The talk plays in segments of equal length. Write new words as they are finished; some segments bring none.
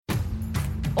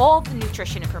all the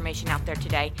nutrition information out there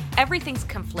today. Everything's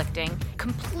conflicting,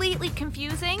 completely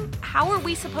confusing. How are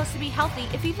we supposed to be healthy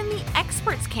if even the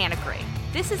experts can't agree?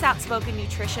 This is Outspoken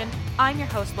Nutrition. I'm your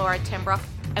host, Laura Timbrook,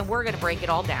 and we're going to break it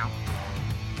all down.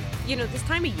 You know, this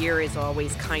time of year is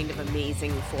always kind of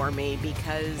amazing for me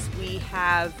because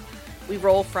we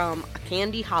roll from a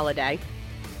candy holiday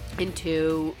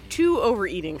into 2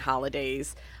 overeating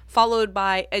holidays, followed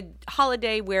by a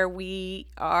holiday where we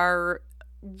are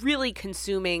really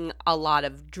consuming a lot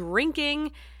of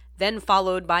drinking, then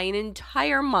followed by an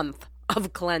entire month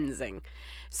of cleansing.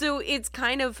 So it's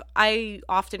kind of, I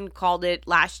often called it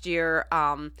last year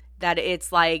that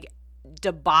it's like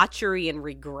debauchery and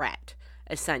regret,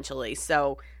 essentially.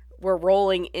 So we're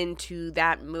rolling into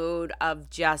that mode of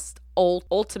just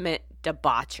ultimate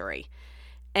debauchery.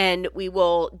 And we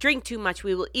will drink too much,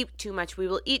 we will eat too much, we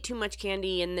will eat too much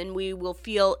candy, and then we will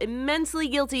feel immensely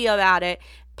guilty about it,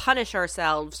 punish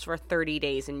ourselves for 30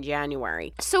 days in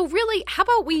January. So really, how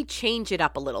about we change it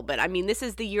up a little bit? I mean, this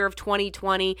is the year of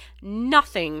 2020.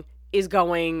 Nothing is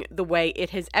going the way it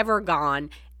has ever gone.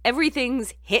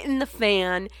 Everything's hitting the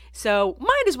fan, so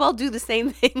might as well do the same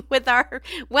thing with our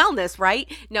wellness,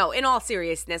 right? No, in all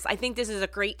seriousness, I think this is a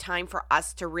great time for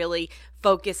us to really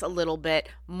focus a little bit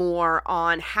more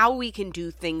on how we can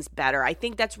do things better. I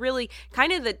think that's really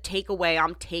kind of the takeaway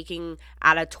I'm taking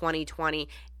out of 2020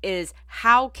 is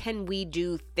how can we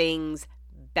do things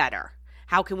better?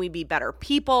 How can we be better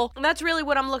people? And that's really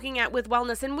what I'm looking at with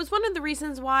wellness, and was one of the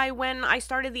reasons why when I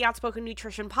started the Outspoken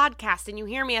Nutrition podcast, and you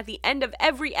hear me at the end of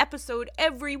every episode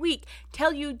every week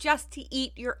tell you just to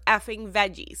eat your effing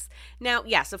veggies. Now,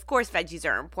 yes, of course veggies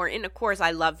are important. Of course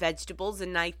I love vegetables,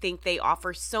 and I think they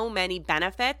offer so many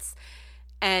benefits,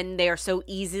 and they are so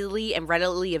easily and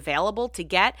readily available to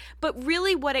get. But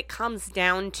really what it comes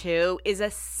down to is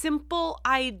a simple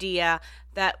idea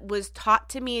that was taught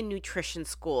to me in nutrition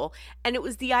school, and it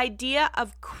was the idea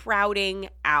of crowding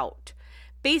out.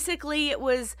 Basically, it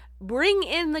was bring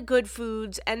in the good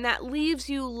foods, and that leaves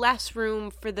you less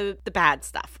room for the bad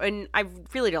stuff. And I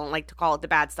really don't like to call it the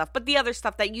bad stuff, but the other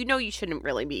stuff that you know you shouldn't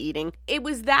really be eating. It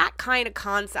was that kind of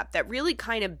concept that really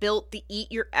kind of built the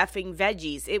eat your effing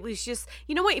veggies. It was just,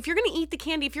 you know what, if you're going to eat the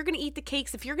candy, if you're going to eat the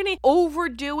cakes, if you're going to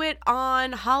overdo it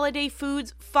on holiday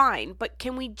foods, fine. But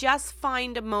can we just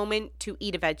find a moment to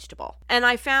eat a vegetable? And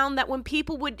I found that when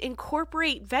people would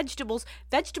incorporate vegetables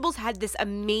had this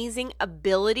amazing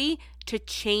ability to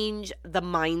change the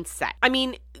mindset. I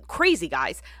mean, crazy,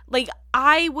 guys. Like,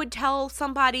 I would tell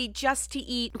somebody just to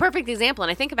eat, perfect example, and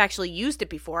I think I've actually used it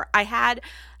before. I had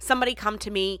somebody come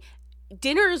to me.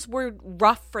 Dinners were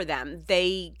rough for them.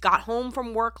 They got home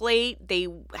from work late. They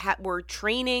were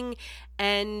training.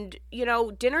 And, you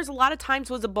know, dinners a lot of times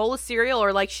was a bowl of cereal,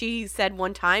 or like she said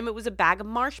one time, it was a bag of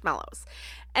marshmallows.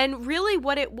 And really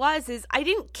what it was is I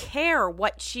didn't care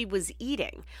what she was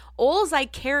eating. All I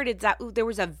cared is that there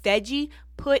was a veggie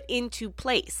put into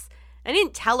place. I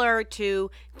didn't tell her to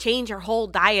change her whole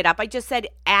diet up. I just said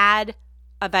add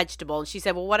a vegetable. And she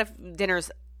said, well, what if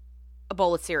dinner's a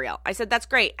bowl of cereal? I said, that's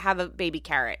great. Have a baby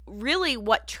carrot. Really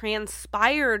what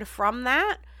transpired from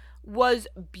that was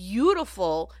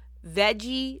beautiful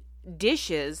veggie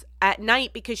dishes at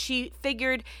night, because she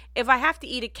figured if I have to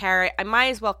eat a carrot, I might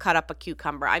as well cut up a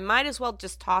cucumber. I might as well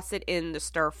just toss it in the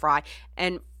stir fry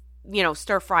and, you know,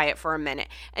 stir fry it for a minute.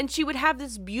 And she would have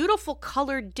this beautiful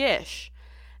colored dish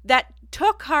that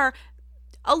took her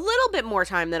a little bit more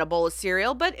time than a bowl of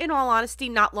cereal, but in all honesty,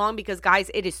 not long, because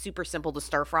guys, it is super simple to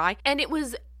stir fry. And it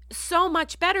was so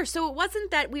much better. So it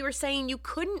wasn't that we were saying you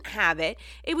couldn't have it.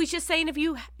 It was just saying if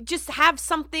you just have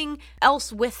something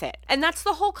else with it. And that's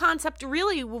the whole concept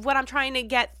really of what I'm trying to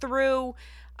get through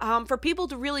for people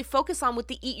to really focus on with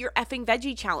the Eat Your Effing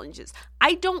Veggie challenges.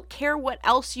 I don't care what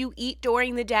else you eat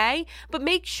during the day, but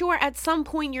make sure at some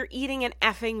point you're eating an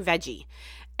effing veggie.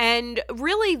 And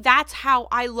really, that's how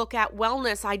I look at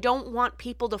wellness. I don't want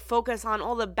people to focus on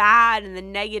all the bad and the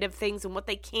negative things and what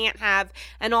they can't have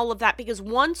and all of that, because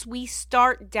once we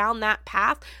start down that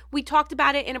path, we talked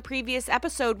about it in a previous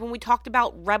episode when we talked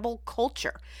about rebel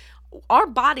culture. Our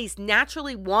bodies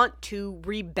naturally want to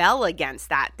rebel against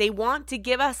that. They want to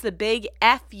give us the big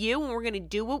F you, and we're going to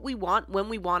do what we want when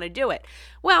we want to do it.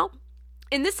 Well,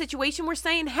 in this situation, we're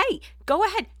saying, hey, go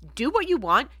ahead, do what you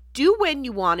want, do when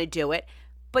you want to do it,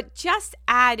 but just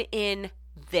add in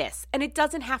this. And it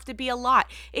doesn't have to be a lot.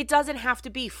 It doesn't have to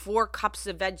be 4 cups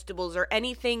of vegetables or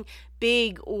anything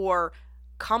big or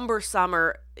cumbersome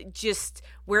or just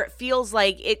where it feels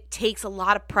like it takes a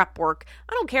lot of prep work.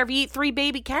 I don't care if you eat 3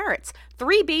 baby carrots.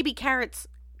 3 baby carrots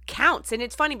counts. And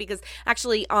it's funny because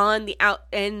actually on the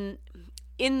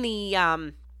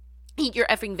Eat Your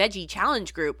Effing Veggie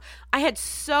challenge group, I had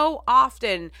so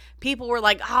often people were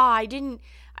like, I didn't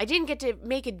get to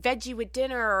make a veggie with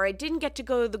dinner, or I didn't get to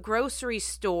go to the grocery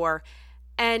store.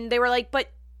 And they were like,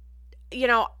 but,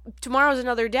 tomorrow's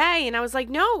another day. And I was like,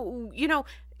 no,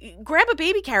 grab a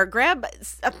baby carrot, grab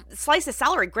a slice of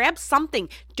celery, grab something.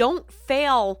 Don't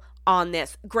fail on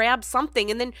this. Grab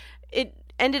something. And then it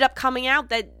ended up coming out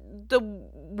that the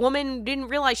woman didn't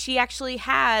realize she actually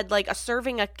had like a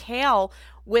serving of kale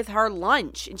with her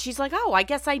lunch. And she's like, I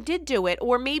guess I did do it.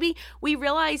 Or maybe we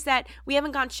realized that we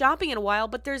haven't gone shopping in a while,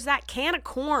 but there's that can of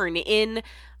corn in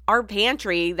our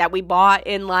pantry that we bought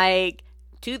in like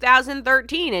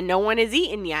 2013 and no one has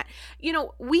eaten yet.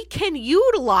 We can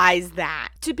utilize that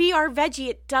to be our veggie.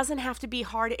 It doesn't have to be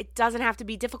hard. It doesn't have to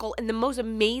be difficult. And the most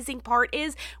amazing part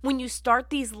is when you start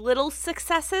these little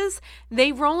successes,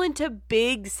 they roll into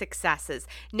big successes.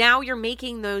 Now you're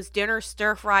making those dinner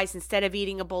stir fries instead of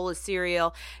eating a bowl of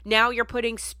cereal. Now you're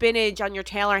putting spinach on your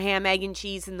Taylor ham, egg, and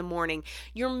cheese in the morning.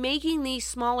 You're making these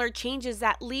smaller changes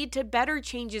that lead to better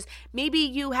changes. Maybe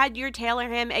you had your Taylor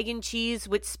ham, egg, and cheese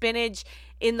with spinach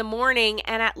in the morning,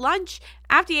 and at lunch,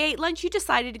 after you ate lunch, you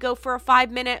decided to go for a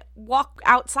 5-minute walk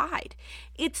outside.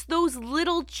 It's those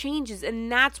little changes,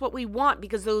 and that's what we want,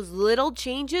 because those little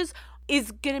changes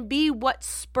is going to be what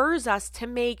spurs us to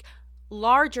make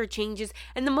larger changes.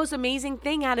 And the most amazing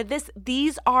thing out of this,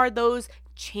 these are those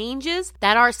changes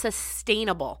that are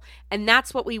sustainable, and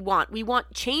that's what we want. We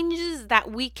want changes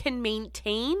that we can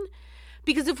maintain.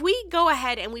 Because if we go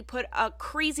ahead and we put a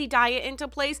crazy diet into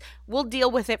place, we'll deal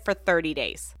with it for 30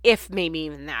 days, if maybe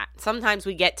even that. Sometimes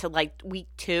we get to like week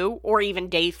 2 or even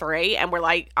day 3 and we're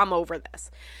like, I'm over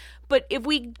this. But if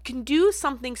we can do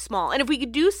something small, and if we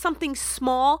could do something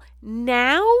small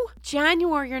now,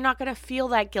 January, you're not going to feel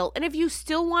that guilt. And if you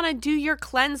still want to do your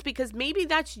cleanse, because maybe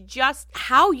that's just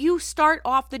how you start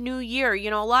off the new year.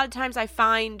 A lot of times I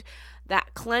find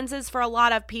that cleanses for a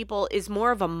lot of people is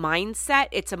more of a mindset.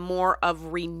 It's a more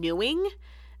of renewing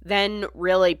than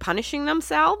really punishing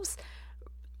themselves.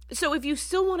 So if you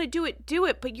still want to do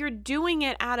it, but you're doing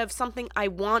it out of something I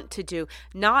want to do,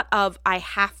 not of I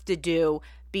have to do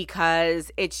because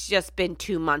it's just been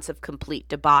 2 months of complete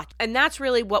debauch. And that's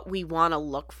really what we want to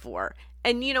look for.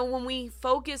 And, when we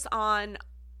focus on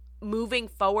moving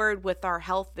forward with our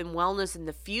health and wellness in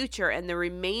the future and the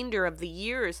remainder of the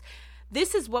years,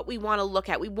 this is what we want to look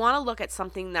at. We want to look at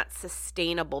something that's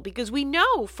sustainable, because we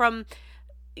know from,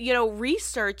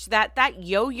 research that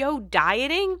yo-yo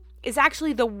dieting is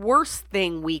actually the worst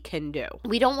thing we can do.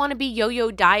 We don't want to be yo-yo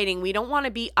dieting. We don't want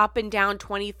to be up and down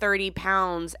 20, 30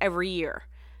 pounds every year.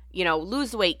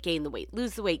 Lose the weight, gain the weight,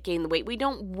 lose the weight, gain the weight. We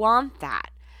don't want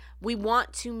that. We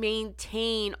want to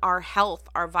maintain our health,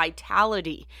 our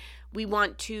vitality. We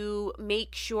want to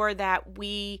make sure that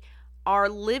we are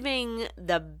living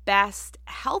the best,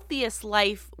 healthiest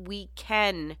life we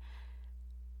can.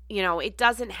 It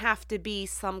doesn't have to be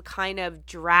some kind of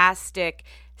drastic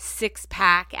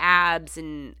 6-pack abs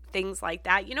and things like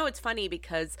that. It's funny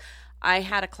because I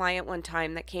had a client one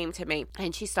time that came to me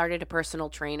and she started a personal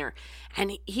trainer,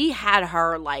 and he had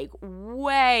her like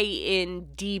way in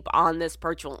deep on this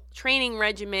personal training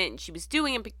regimen, and she was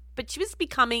doing it, but she was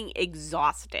becoming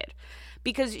exhausted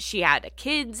because she had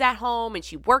kids at home and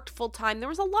she worked full time. There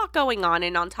was a lot going on,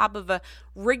 and on top of a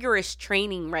rigorous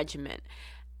training regimen.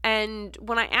 And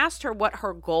when I asked her what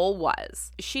her goal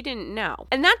was, she didn't know.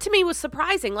 And that to me was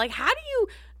surprising. Like, how do you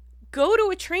go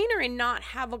to a trainer and not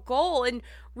have a goal? And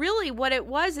really what it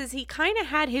was is he kind of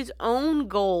had his own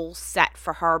goals set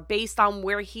for her based on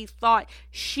where he thought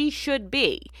she should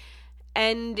be.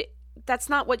 And that's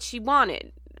not what she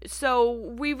wanted. So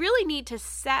we really need to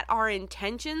set our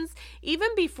intentions even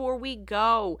before we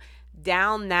go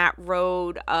down that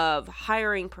road of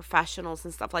hiring professionals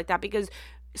and stuff like that, because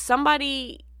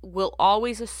somebody will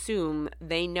always assume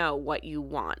they know what you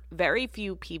want. Very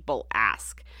few people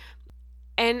ask.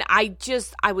 And I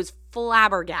was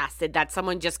flabbergasted that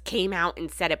someone just came out and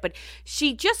said it, but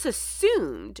she just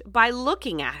assumed by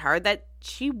looking at her that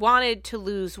she wanted to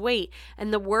lose weight.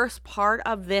 And the worst part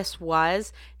of this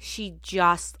was she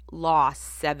just lost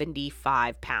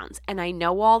 75 pounds. And I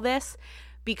know all this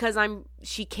because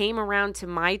she came around to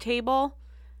my table,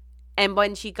 and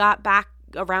when she got back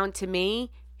around to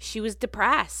me, she was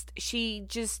depressed.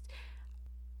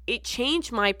 It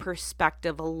changed my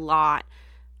perspective a lot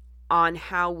on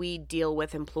how we deal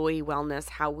with employee wellness,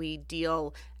 how we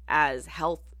deal as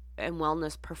health and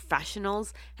wellness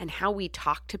professionals, and how we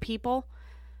talk to people.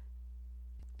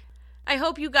 I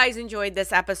hope you guys enjoyed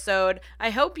this episode.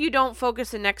 I hope you don't focus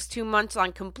the next 2 months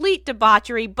on complete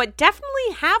debauchery, but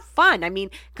definitely have fun. I mean,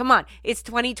 come on, it's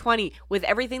 2020. With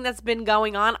everything that's been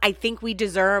going on, I think we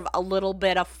deserve a little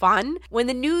bit of fun. When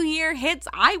the new year hits,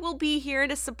 I will be here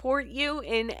to support you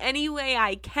in any way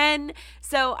I can.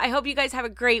 So I hope you guys have a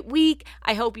great week.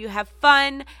 I hope you have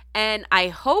fun. And I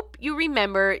hope you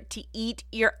remember to eat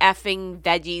your effing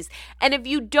veggies. And if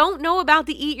you don't know about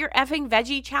the Eat Your Effing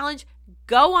Veggie Challenge,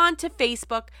 go on to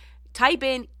Facebook, type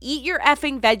in Eat Your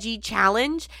Effing Veggie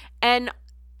Challenge, and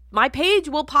my page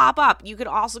will pop up. You could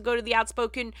also go to the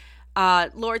Outspoken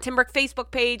Laura Timbrick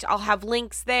Facebook page. I'll have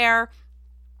links there.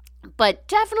 But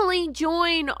definitely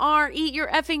join our Eat Your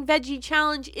Effing Veggie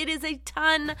Challenge. It is a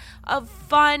ton of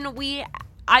fun.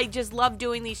 I just love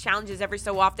doing these challenges every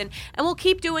so often, and we'll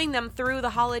keep doing them through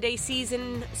the holiday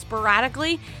season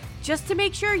sporadically just to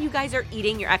make sure you guys are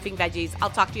eating your effing veggies. I'll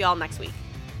talk to you all next week.